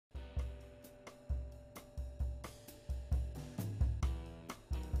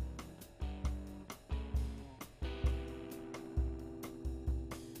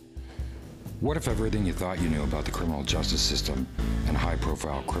What if everything you thought you knew about the criminal justice system and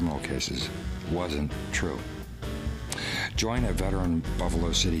high-profile criminal cases wasn't true? Join a veteran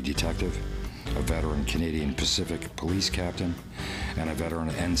Buffalo City detective, a veteran Canadian Pacific police captain, and a veteran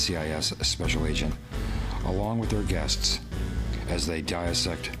NCIS special agent, along with their guests, as they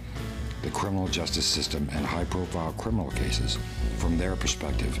dissect the criminal justice system and high-profile criminal cases from their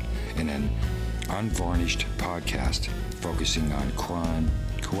perspective in an unvarnished podcast focusing on crime,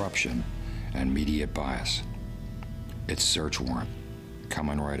 corruption, and media bias. It's Search Warrant,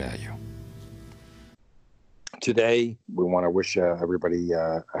 coming right at you. Today, we want to wish everybody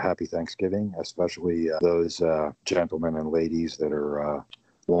a happy Thanksgiving, especially those gentlemen and ladies that are,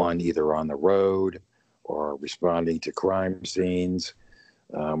 either on the road or responding to crime scenes.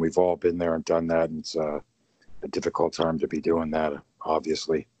 We've all been there and done that, and it's a difficult time to be doing that,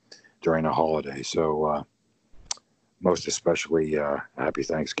 obviously, during a holiday. So most especially happy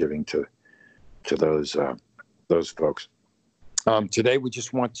Thanksgiving to those folks. Today, we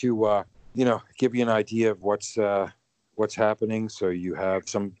just want to give you an idea of what's happening, so you have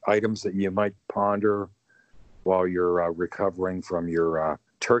some items that you might ponder while you're recovering from your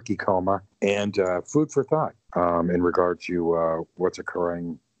turkey coma, and food for thought in regard to what's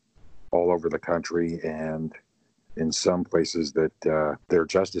occurring all over the country, and in some places that their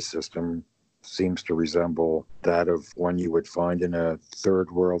justice system seems to resemble that of one you would find in a third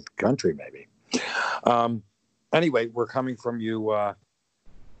world country, maybe. Anyway, we're coming from you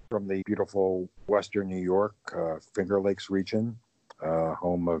from the beautiful Western New York, Finger Lakes region,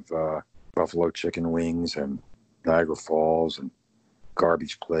 home of buffalo chicken wings and Niagara Falls and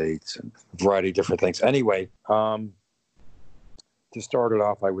garbage plates and a variety of different things. Anyway, to start it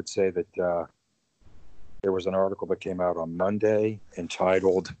off, I would say that there was an article that came out on Monday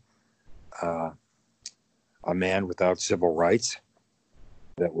entitled A Man Without Civil Rights,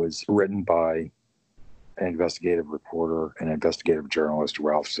 that was written by an investigative reporter and investigative journalist,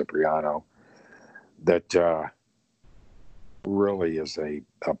 Ralph Cipriano, that really is a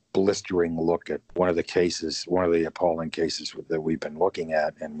blistering look at one of the appalling cases that we've been looking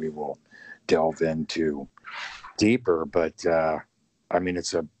at, and we will delve into deeper. But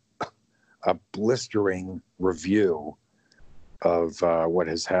it's a blistering review of what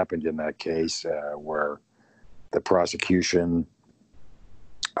has happened in that case, where the prosecution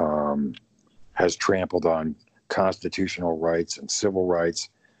has trampled on constitutional rights and civil rights.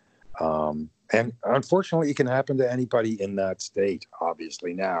 And unfortunately, it can happen to anybody in that state,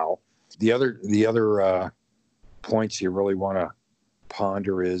 obviously, now. The other points you really want to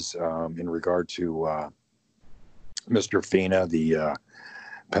ponder is in regard to Mr. Fina, the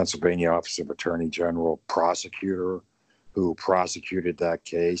Pennsylvania Office of Attorney General prosecutor who prosecuted that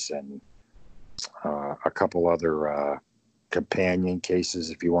case, and a couple other companion cases,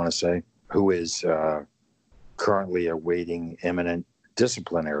 if you want to say, who is currently awaiting imminent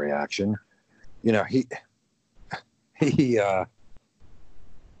disciplinary action. That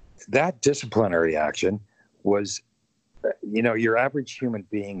disciplinary action was, your average human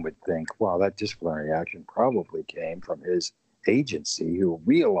being would think, wow, that disciplinary action probably came from his agency, who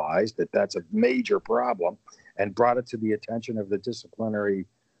realized that that's a major problem and brought it to the attention of the disciplinary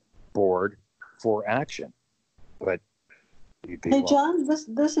board for action. But hey, John,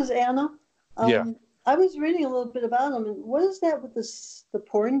 this is Anna. Yeah. I was reading a little bit about him, and what is that with the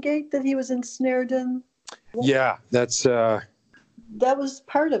porn gate that he was ensnared in? Yeah, that's that was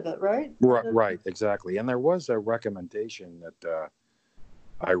part of it, right? Right, exactly. And there was a recommendation that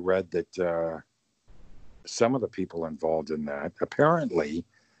I read that some of the people involved in that, apparently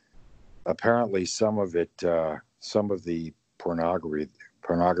some of the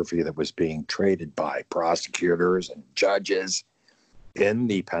pornography that was being traded by prosecutors and judges in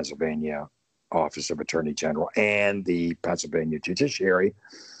the Pennsylvania Office of Attorney General and the Pennsylvania Judiciary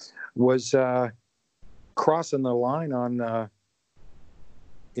was crossing the line on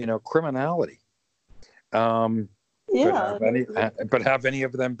criminality. Yeah. But have any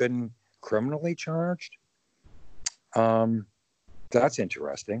of them been criminally charged? That's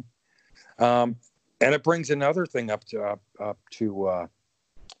interesting. And it brings another thing up to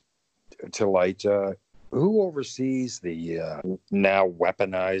light. Who oversees the now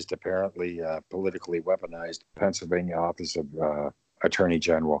weaponized, apparently politically weaponized Pennsylvania Office of Attorney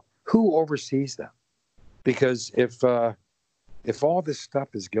General? Who oversees them? Because if all this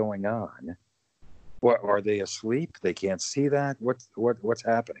stuff is going on, what, are they asleep? They can't see that? What's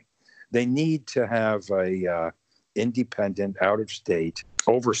happening? They need to have a independent, out-of-state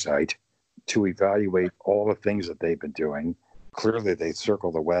oversight to evaluate all the things that they've been doing. Clearly, they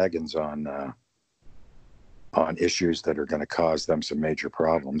circle the wagons on on issues that are going to cause them some major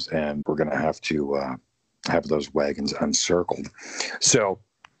problems, and we're going to have to have those wagons uncircled. So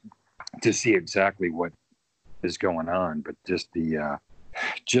to see exactly what is going on, but just a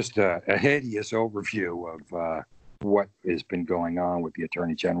hideous overview of what has been going on with the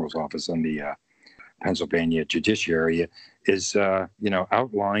Attorney General's office and the Pennsylvania judiciary is,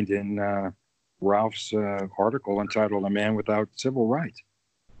 outlined in Ralph's article entitled "A Man Without Civil Rights."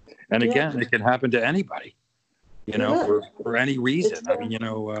 And again, it can happen to anybody, for any reason. I mean,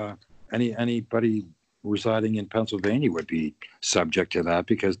 anybody residing in Pennsylvania would be subject to that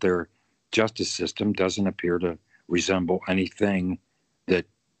because their justice system doesn't appear to resemble anything that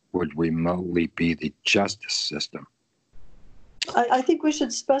would remotely be the justice system. I think we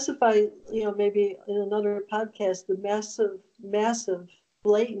should specify, maybe in another podcast, the massive,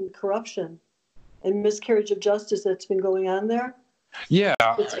 blatant corruption and miscarriage of justice that's been going on there. Yeah,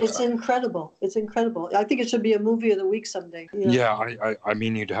 it's incredible. It's incredible. I think it should be a movie of the week someday. Yeah, I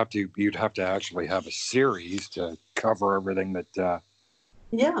mean, you'd have to actually have a series to cover everything that.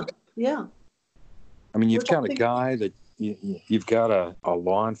 Yeah. I mean, you've got a guy that you've got a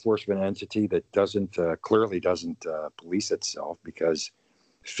law enforcement entity that clearly doesn't police itself because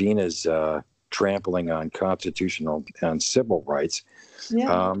FINA's trampling on constitutional and civil rights.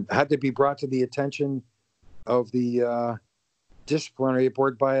 Yeah. Had to be brought to the attention of the disciplinary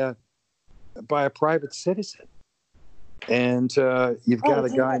board by a private citizen. And you've got a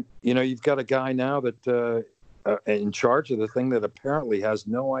guy now that in charge of the thing that apparently has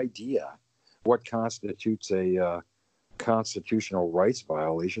no idea what constitutes a constitutional rights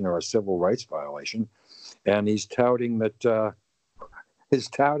violation or a civil rights violation, and he's touting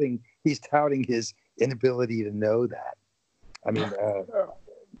his inability to know that. I mean,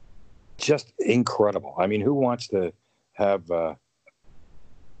 just incredible. I mean, who wants to have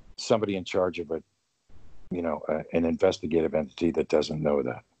somebody in charge of an investigative entity that doesn't know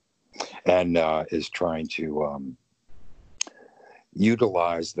that and is trying to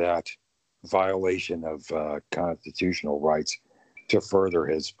utilize that violation of constitutional rights to further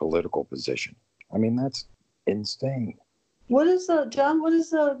his political position? I mean, that's insane. What is John? What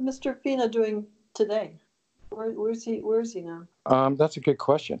is Mr. FINA doing today? Where is he now? That's a good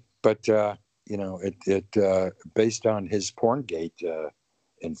question, but it based on his Porngate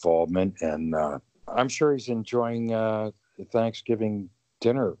involvement, and I'm sure he's enjoying Thanksgiving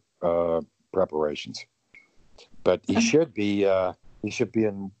dinner preparations. But he should be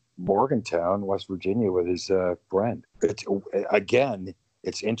in Morgantown, West Virginia, with his friend.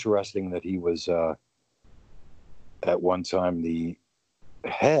 It's interesting that he was at one time the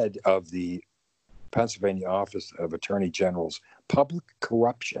head of the Pennsylvania Office of Attorney General's Public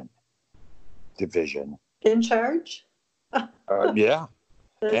Corruption Division. In charge? Yeah.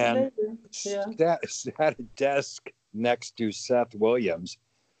 That's and amazing. at a desk next to Seth Williams,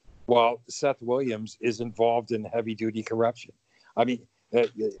 while Seth Williams is involved in heavy-duty corruption. I mean,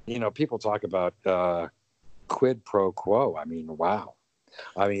 people talk about quid pro quo. I mean, wow.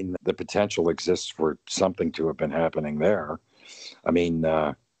 I mean, the potential exists for something to have been happening there. I mean,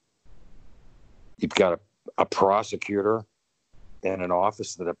 you've got a prosecutor in an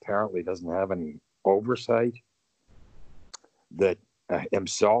office that apparently doesn't have any oversight, that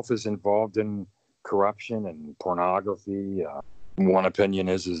himself is involved in corruption and pornography. One opinion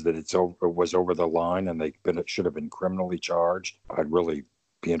is that it was over the line and it should have been criminally charged. I'd really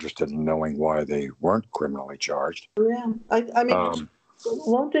be interested in knowing why they weren't criminally charged. Yeah, I mean,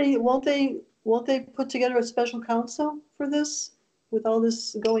 won't they put together a special counsel for this with all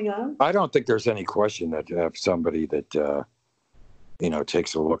this going on? I don't think there's any question that if somebody that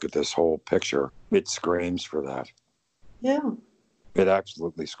takes a look at this whole picture, it screams for that. Yeah, it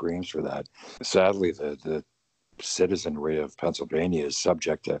absolutely screams for that. Sadly, the citizenry of Pennsylvania is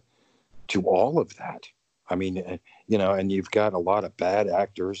subject to all of that. I mean, and you've got a lot of bad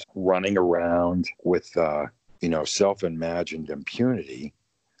actors running around with, self-imagined impunity.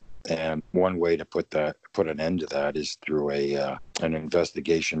 And one way to put an end to that is through an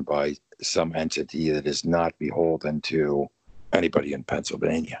investigation by some entity that is not beholden to anybody in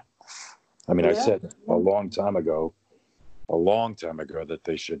Pennsylvania. I mean, I said a long time ago that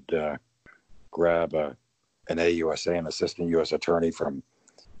they should grab an AUSA, an assistant U.S. attorney from,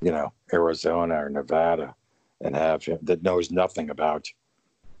 Arizona or Nevada, and have him that knows nothing about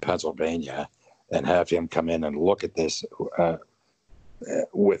Pennsylvania, and have him come in and look at this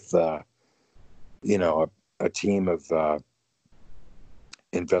with, a team of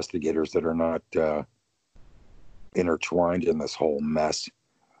investigators that are not intertwined in this whole mess,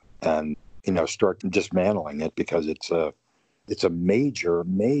 and start dismantling it, because it's it's a major,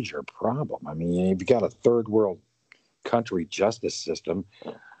 major problem. I mean, you've got a third world country justice system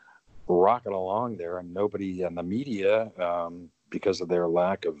rocking along there, and nobody in the media, because of their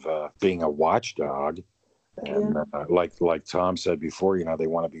lack of being a watchdog, and like Tom said before, they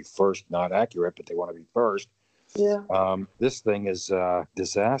want to be first, not accurate, but they want to be first. Yeah. This thing is a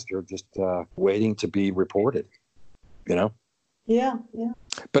disaster, just waiting to be reported. Yeah. Yeah.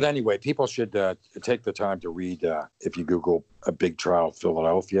 But anyway, people should take the time to read, if you Google A Big Trial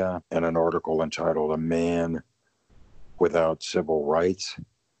Philadelphia, and an article entitled A Man Without Civil Rights.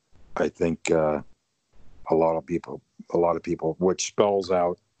 I think a lot of people, which spells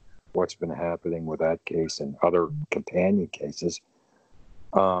out what's been happening with that case and other companion cases,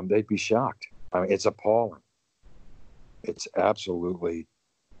 they'd be shocked. I mean, it's appalling. It's absolutely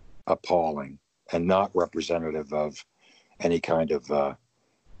appalling and not representative of any kind of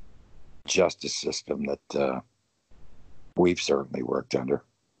justice system that we've certainly worked under.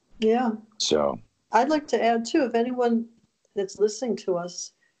 Yeah. So I'd like to add too, if anyone that's listening to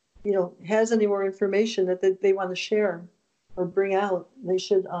us, has any more information that they want to share or bring out, they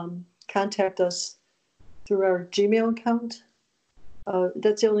should contact us through our Gmail account.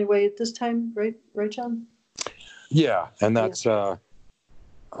 That's the only way at this time, right, John? Yeah, and that's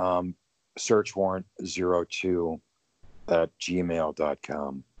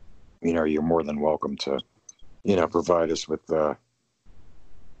searchwarrant02@gmail.com. You're more than welcome to, provide us with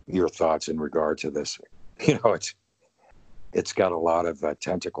your thoughts in regard to this. It's got a lot of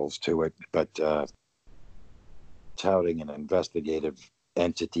tentacles to it, but touting an investigative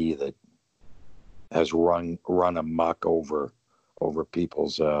entity that has run amok over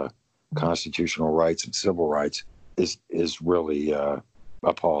people's constitutional rights and civil rights is really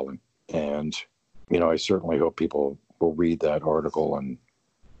appalling. And I certainly hope people will read that article, and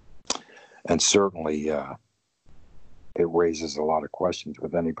certainly it raises a lot of questions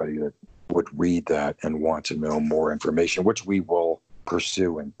with anybody that would read that and want to know more information, which we will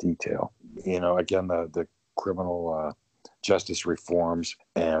pursue in detail. Again, the criminal justice reforms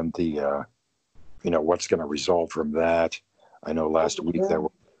and the what's going to result from that. I know last week there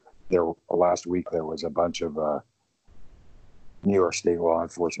was a bunch of New York State law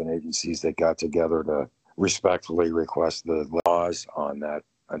enforcement agencies that got together to respectfully request the laws on that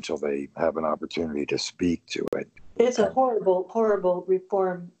until they have an opportunity to speak to it. It's a horrible, horrible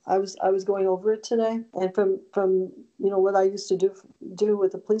reform. I was going over it today, and from what I used to do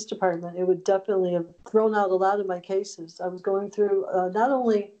with the police department, it would definitely have thrown out a lot of my cases. I was going through not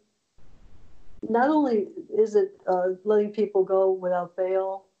only is it letting people go without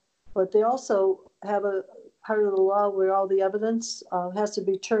bail, but they also have a part of the law where all the evidence has to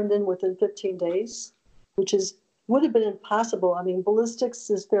be turned in within 15 days, which would have been impossible. I mean, ballistics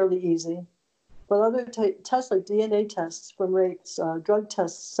is fairly easy. But other tests like DNA tests from rapes, drug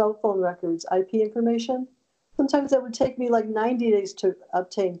tests, cell phone records, IP information, sometimes that would take me like 90 days to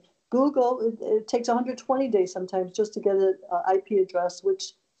obtain. Google, it takes 120 days sometimes just to get an IP address,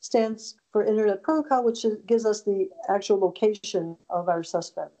 which stands for Internet Protocol, which gives us the actual location of our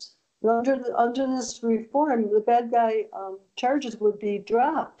suspect. Under this reform, the bad guy charges would be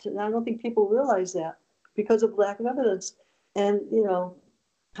dropped, and I don't think people realize that because of lack of evidence. And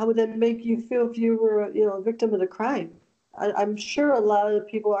how would that make you feel if you were, a victim of the crime? I'm sure a lot of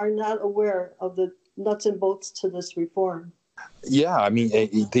people are not aware of the nuts and bolts to this reform. Yeah, I mean,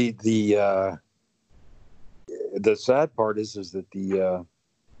 the sad part is that the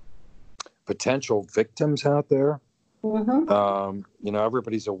potential victims out there,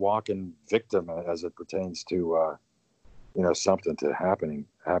 everybody's a walking victim as it pertains to, something happening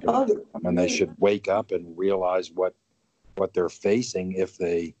to them, and they should wake up and realize what they're facing if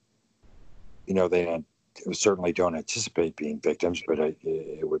they certainly don't anticipate being victims, but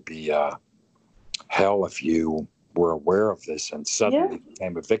it would be hell if you were aware of this and suddenly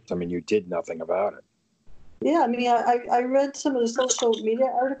became a victim and you did nothing about it. Yeah, I mean, I read some of the social media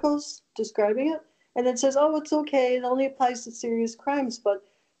articles describing it, and it says, oh, it's okay, it only applies to serious crimes, but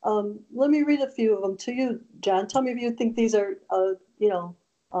let me read a few of them to you, John. Tell me if you think these are,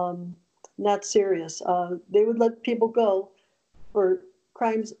 not serious. They would let people go for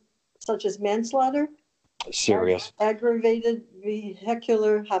crimes such as manslaughter, serious, aggravated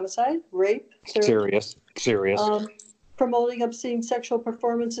vehicular homicide, rape, serious, promoting obscene sexual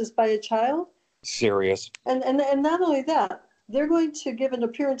performances by a child, serious, and not only that, they're going to give an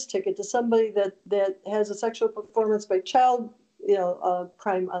appearance ticket to somebody that has a sexual performance by child,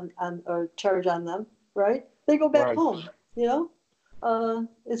 crime on or charge on them, right? They go back home,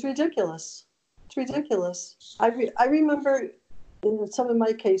 It's ridiculous. It's ridiculous. I remember in some of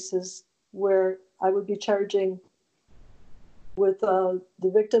my cases where I would be charging with the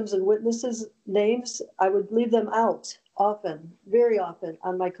victims and witnesses' names, I would leave them out often, very often,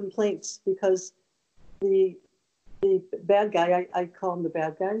 on my complaints because the bad guy, I call them the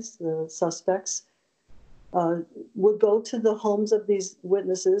bad guys, the suspects, would go to the homes of these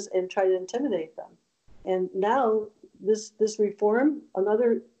witnesses and try to intimidate them. And now this reform,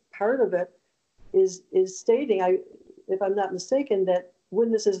 another part of it is stating, if I'm not mistaken, that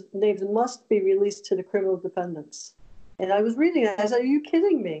witnesses' names must be released to the criminal defendants. And I was reading it, I said, are you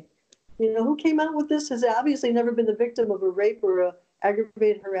kidding me? You know, who came out with this has obviously never been the victim of a rape or a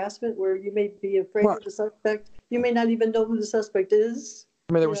aggravated harassment where you may be afraid of the suspect. You may not even know who the suspect is.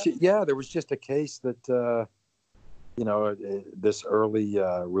 I mean, there was just a case that, this early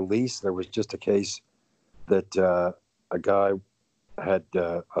release, there was just a case that a guy had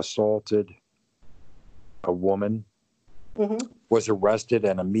assaulted a woman, was arrested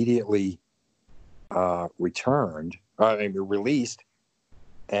and immediately released,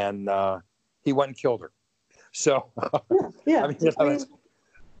 and he went and killed her. So, yeah. I mean,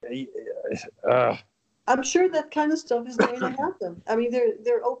 I'm sure that kind of stuff is going to happen. I mean,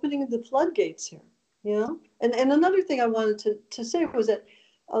 they're opening the floodgates here, you know. And another thing I wanted to say was that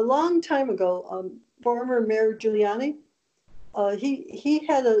a long time ago, former Mayor Giuliani, he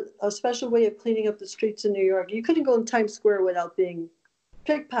had a special way of cleaning up the streets in New York. You couldn't go in Times Square without being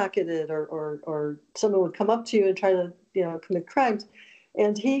pickpocketed, or someone would come up to you and try to, commit crimes.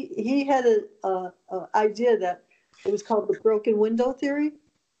 And he had a idea that it was called the broken window theory.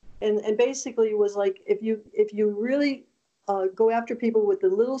 And basically it was like, if you really go after people with the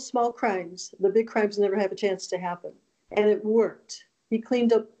little small crimes, the big crimes never have a chance to happen. And it worked. He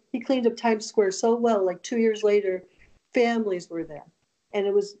cleaned up Times Square so well. Like 2 years later, families were there, and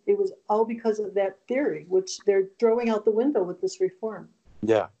it was all because of that theory, which they're throwing out the window with this reform.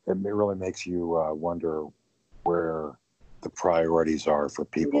 Yeah, it really makes you wonder where the priorities are for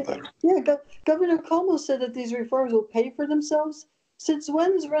people Governor Cuomo said that these reforms will pay for themselves. Since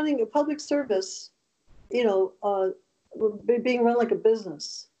when is running a public service, being run like a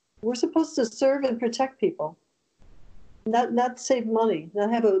business? We're supposed to serve and protect people, not save money, not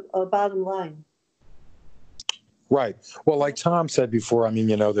have a bottom line. Right. Well, like Tom said before, I mean,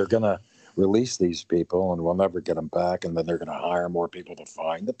 they're going to release these people and we'll never get them back, and then they're going to hire more people to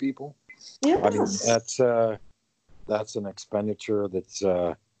find the people. Yes. I mean, that's an expenditure that's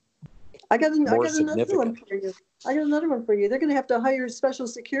I got another one for you. They're going to have to hire special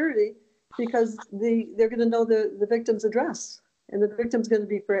security because they're going to know the victim's address, and the victim's going to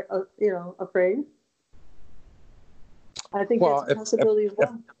be afraid. I think that's a possibility as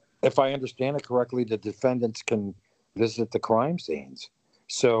well. If I understand it correctly, the defendants can visit the crime scenes.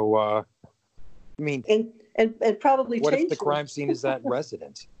 So, I mean, and probably what change if the crime scene is that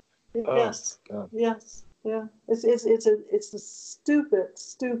residence? Yes. Oh, yes. Yeah. It's a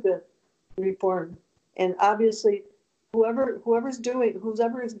stupid reform, and obviously, whoever is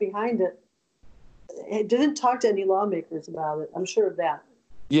behind it didn't talk to any lawmakers about it. I'm sure of that.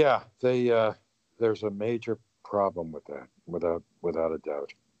 Yeah, there's a major problem with that, without a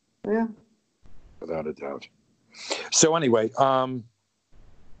doubt. Yeah. Without a doubt. So anyway, hopefully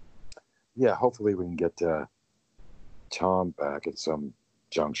we can get Tom back at some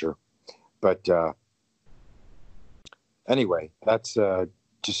juncture. But anyway, that's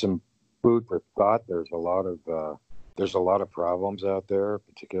just some food for thought. There's a lot of problems out there,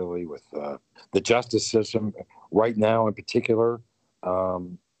 particularly with the justice system right now, in particular,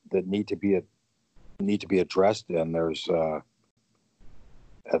 that need to be addressed. And there's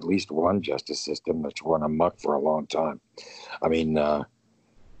at least one justice system that's run amok for a long time. I mean,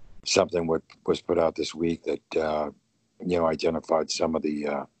 something was put out this week that identified some of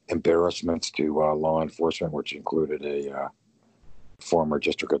the embarrassments to law enforcement, which included a former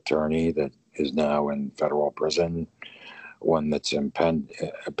district attorney that is now in federal prison, one that's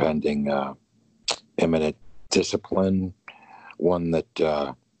pending imminent discipline, one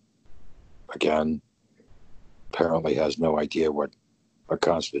that again apparently has no idea what a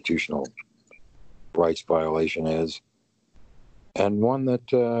constitutional rights violation is, and one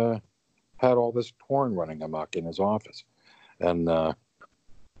that had all this porn running amok in his office, and no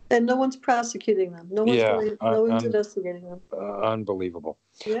one's prosecuting them. No one's investigating them. Unbelievable.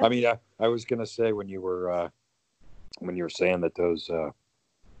 Yeah. I mean, I was going to say when you were saying that those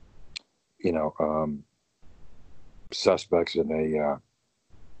suspects in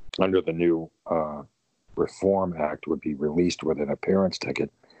under the new Reform Act would be released with an appearance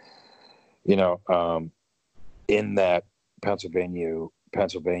ticket. In that Pennsylvania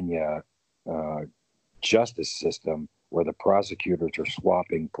justice system, where the prosecutors are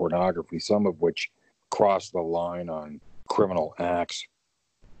swapping pornography, some of which cross the line on criminal acts.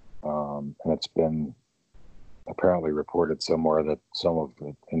 And it's been apparently reported somewhere that some of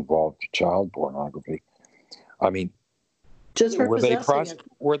it involved child pornography. I mean, Just for possessing it.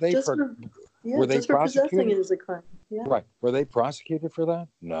 Were they Just for possessing it is a crime. Yeah. Right. Were they prosecuted for that?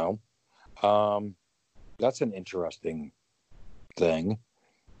 No. That's an interesting thing.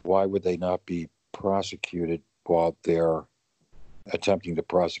 Why would they not be prosecuted while they're attempting to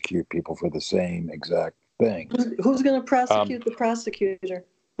prosecute people for the same exact thing? Who's going to prosecute the prosecutor?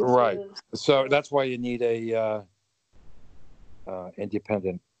 Right. So that's why you need a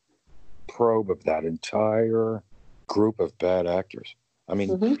independent probe of that entire group of bad actors. I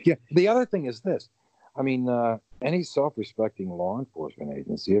mean, yeah. The other thing is this. I mean, any self-respecting law enforcement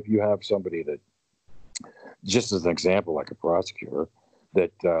agency, if you have somebody that, just as an example, like a prosecutor,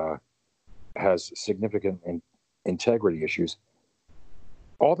 that has significant integrity issues,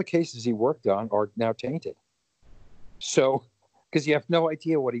 all the cases he worked on are now tainted. So, because you have no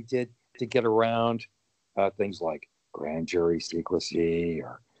idea what he did to get around things like grand jury secrecy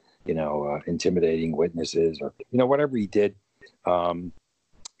or, intimidating witnesses or, whatever he did,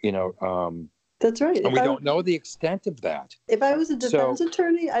 That's right. And we don't know the extent of that. If I was a defense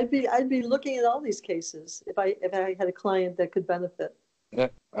attorney, I'd be looking at all these cases if I had a client that could benefit.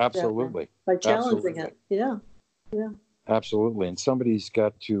 Absolutely. By challenging it. Yeah. Yeah. Absolutely. And somebody's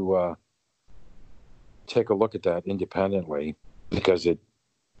got to take a look at that independently because it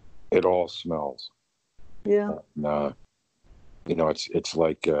all smells. Yeah. It's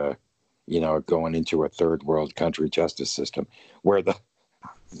like going into a third world country justice system where the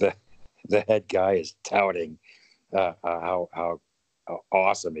head guy is touting how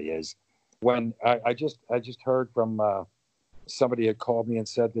awesome he is. When I just heard from somebody had called me and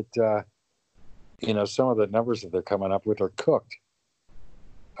said that some of the numbers that they're coming up with are cooked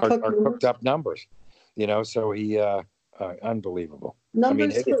up numbers. So he unbelievable.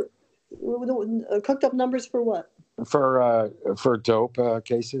 Numbers cooked up numbers for what? For dope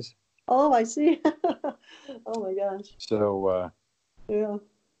cases. Oh, I see. Oh my gosh. So yeah.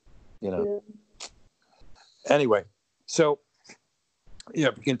 Anyway, so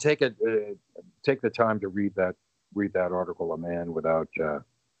if you can take the time to read that article, A Man Without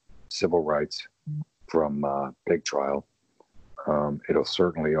Civil Rights from Big Trial, it'll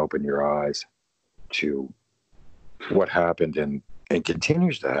certainly open your eyes to what happened and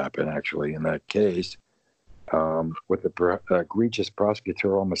continues to happen actually in that case with the egregious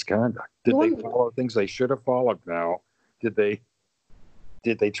prosecutorial misconduct. Did they follow things they should have followed? Now, did they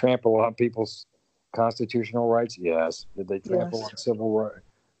trample on people's constitutional rights? Yes. Did they trample on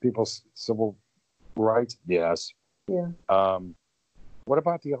people's civil rights? Yes. Yeah. What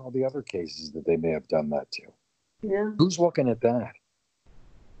about all the other cases that they may have done that to? Yeah. Who's looking at that?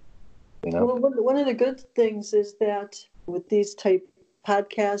 Well, one of the good things is that with these type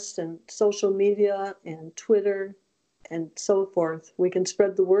podcasts and social media and Twitter and so forth, we can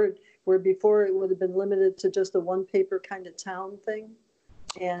spread the word, where before it would have been limited to just a one paper kind of town thing.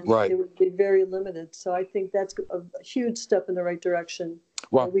 And it would be very limited. So I think that's a huge step in the right direction.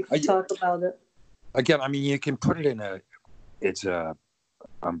 Well, we can talk about it. Again, I mean, you can put it it's a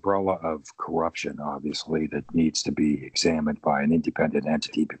umbrella of corruption, obviously, that needs to be examined by an independent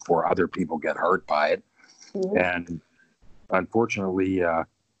entity before other people get hurt by it. Mm-hmm. And unfortunately, the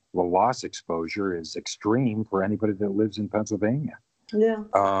loss exposure is extreme for anybody that lives in Pennsylvania. Yeah.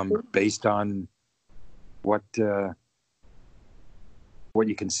 Based on what you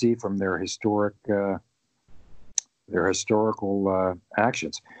can see from their historical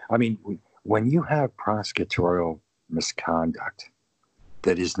actions. I mean, when you have prosecutorial misconduct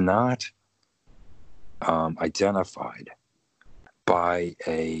that is not identified by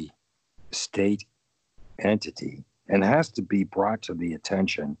a state entity and has to be brought to the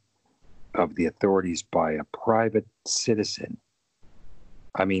attention of the authorities by a private citizen,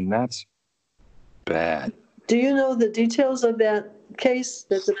 I mean, that's bad. Do you know the details of that case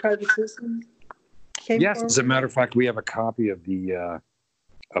that the private citizen came Yes, forward? as a matter of fact, we have a copy of the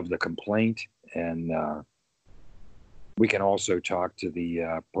complaint, and we can also talk to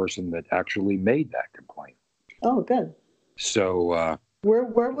the person that actually made that complaint. Oh, good. So where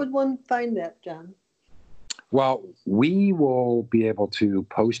would one find that, John? Well, we will be able to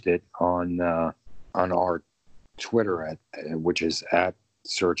post it on our Twitter which is at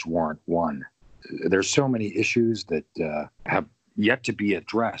Search Warrant 1. There's so many issues that have yet to be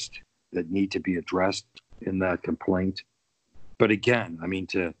addressed that need to be addressed in that complaint. But again, I mean,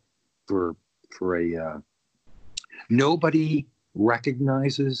 nobody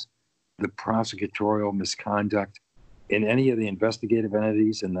recognizes the prosecutorial misconduct in any of the investigative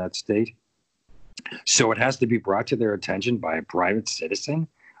entities in that state. So it has to be brought to their attention by a private citizen?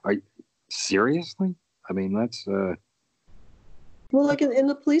 Seriously? I mean, that's Well, like in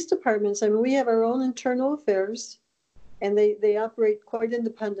the police departments, I mean, we have our own internal affairs, and they operate quite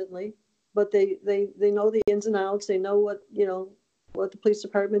independently, but they know the ins and outs. They know what the police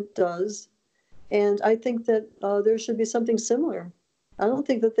department does, and I think that there should be something similar. I don't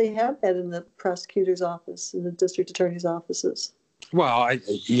think that they have that in the prosecutor's office, in the district attorney's offices. well,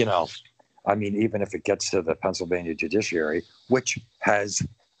 I mean, even if it gets to the Pennsylvania judiciary, which has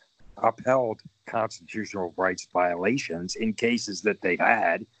upheld constitutional rights violations in cases that they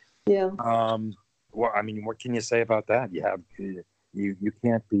had. Yeah. Well, I mean, what can you say about that? You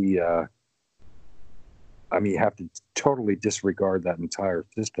can't be. I mean, you have to totally disregard that entire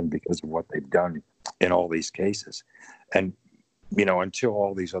system because of what they've done in all these cases, and until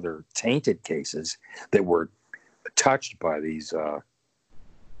all these other tainted cases that were touched by these.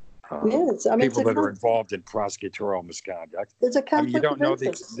 Yes, I mean, people that are involved in prosecutorial misconduct. It's a conflict. I mean, you don't know the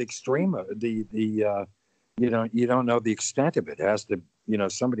interest. extreme of you don't know the extent of it. It has to,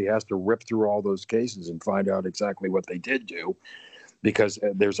 somebody has to rip through all those cases and find out exactly what they did do, because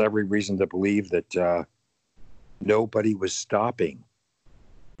there's every reason to believe that nobody was stopping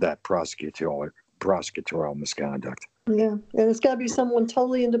that prosecutorial misconduct. Yeah, and it's got to be someone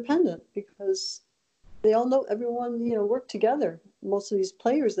totally independent, because they all know, everyone, work together. Most of these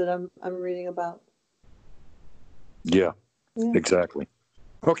players that I'm reading about. Yeah. Exactly.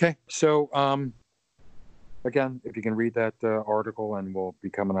 Okay, so again, if you can read that article, and we'll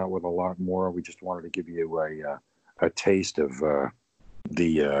be coming out with a lot more. We just wanted to give you a taste of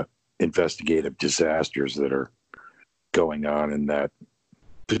the investigative disasters that are going on in that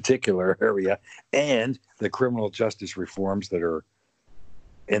particular area, and the criminal justice reforms that are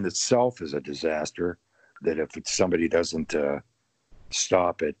in itself is a disaster. That if somebody doesn't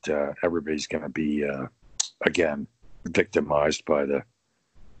stop it, everybody's going to be again victimized by the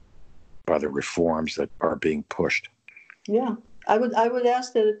reforms that are being pushed. Yeah, I would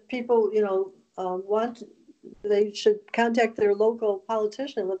ask that if people want, they should contact their local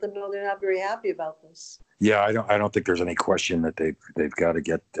politician, let them know they're not very happy about this. Yeah, I don't think there's any question that they've got to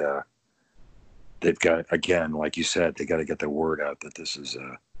get they've got, again, like you said, they got to get the word out that this is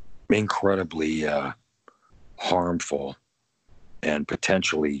incredibly harmful and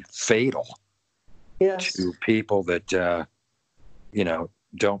potentially fatal. Yes. To people that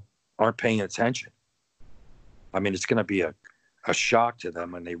aren't paying attention. I mean, it's going to be a shock to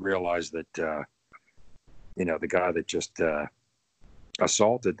them when they realize that the guy that just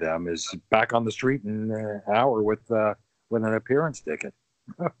assaulted them is back on the street in an hour with an appearance ticket.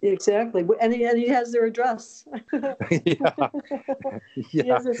 Exactly, and he has their address. Yeah. He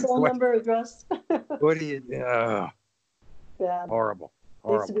has their phone number, address. What do you? Bad. Horrible.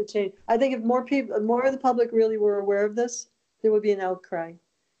 Needs to be changed. I think if more of the public really were aware of this, there would be an outcry.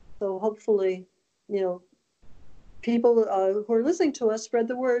 So hopefully, people who are listening to us, spread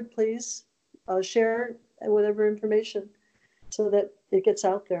the word, please. Share whatever information so that it gets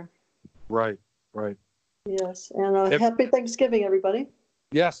out there. Right. Yes, and happy Thanksgiving, everybody.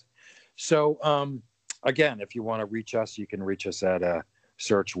 Yes. So, again, if you want to reach us, you can reach us at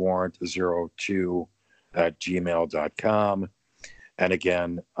searchwarrant02@gmail.com. And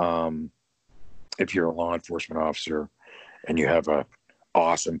again, if you're a law enforcement officer and you have a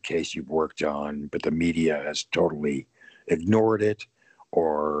awesome case you've worked on, but the media has totally ignored it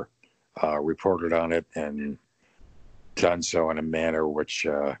or reported on it and done so in a manner which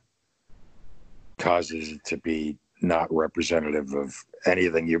causes it to be not representative of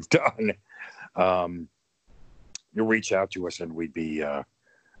anything you've done, you reach out to us, and we'd be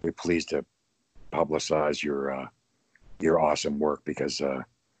pleased to publicize your awesome work, because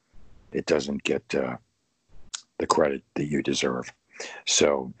it doesn't get the credit that you deserve.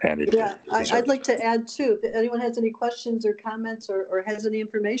 So, and it I'd like to add too, if anyone has any questions or comments or has any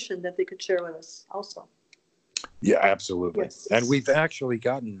information that they could share with us also. Yeah, absolutely. Yes. And we've actually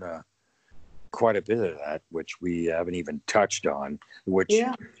gotten quite a bit of that, which we haven't even touched on, which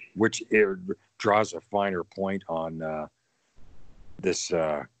draws a finer point on this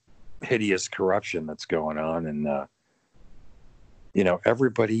hideous corruption that's going on. And,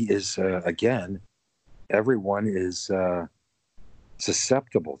 everybody is, everyone is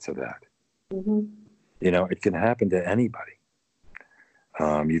susceptible to that. Mm-hmm. It can happen to anybody.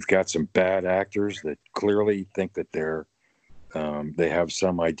 You've got some bad actors that clearly think that they have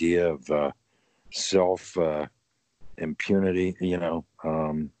some idea of self impunity,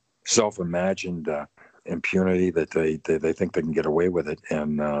 self-imagined impunity, that they think they can get away with it,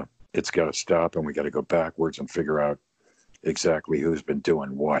 and it's got to stop, and we got to go backwards and figure out exactly who's been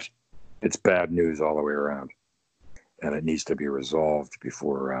doing what. it's bad news all the way around, and it needs to be resolved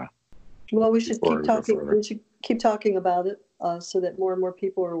before. Well, we should Before keep we go talking. further. We should keep talking about it so that more and more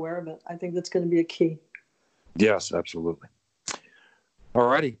people are aware of it. I think that's going to be a key. Yes, absolutely. All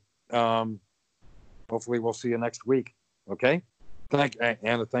righty. Hopefully, we'll see you next week. Okay.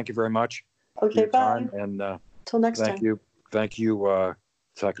 Anna. Thank you very much for Okay, your bye. time, and Till next time. thank you,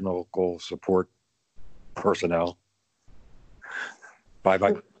 technical support personnel. Bye.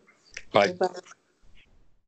 Bye.